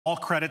All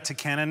credit to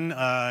Kenin.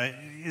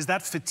 Is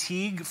that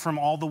fatigue from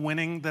all the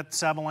winning that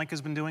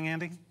Sabalenka's been doing,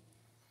 Andy?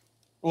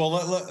 Well,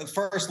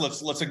 first,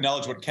 let's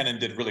acknowledge what Kenin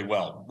did really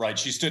well, right?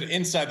 She stood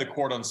inside the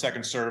court on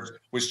second serve,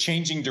 was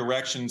changing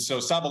direction, so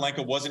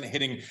Sabalenka wasn't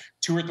hitting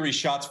 2 or 3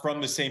 shots from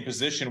the same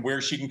position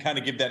where she can kind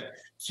of give that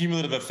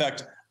cumulative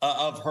effect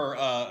of her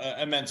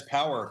immense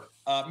power.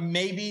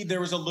 Maybe there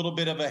was a little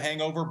bit of a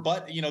hangover,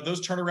 but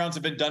those turnarounds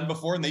have been done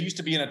before, and they used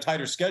to be in a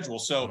tighter schedule.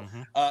 So,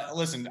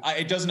 listen,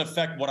 it doesn't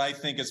affect what I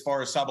think as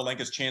far as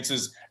Sabalenka's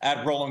chances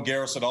at Roland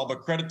Garros at all.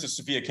 But credit to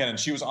Sofia Kenin;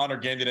 she was on her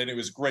game today, and it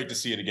was great to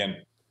see it again.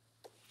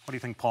 What do you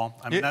think, Paul?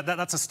 I mean,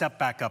 that's a step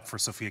back up for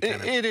Sofia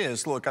Kenin. It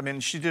is. Look, I mean,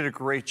 she did a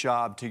great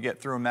job to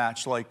get through a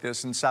match like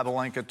this, and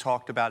Sabalenka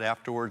talked about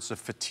afterwards the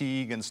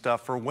fatigue and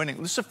stuff for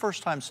winning. This is the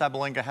first time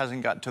Sabalenka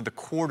hasn't gotten to the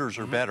quarters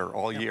or better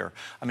all year.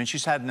 I mean,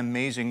 she's had an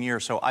amazing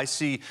year, so I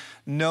see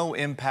no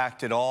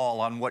impact at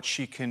all on what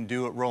she can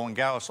do at Roland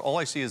Garros. All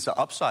I see is the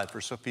upside for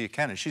Sofia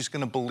Kenin. She's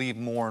going to believe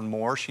more and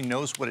more. She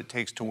knows what it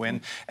takes to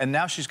win, and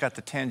now she's got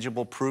the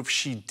tangible proof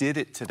she did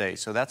it today,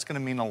 so that's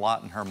going to mean a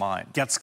lot in her mind.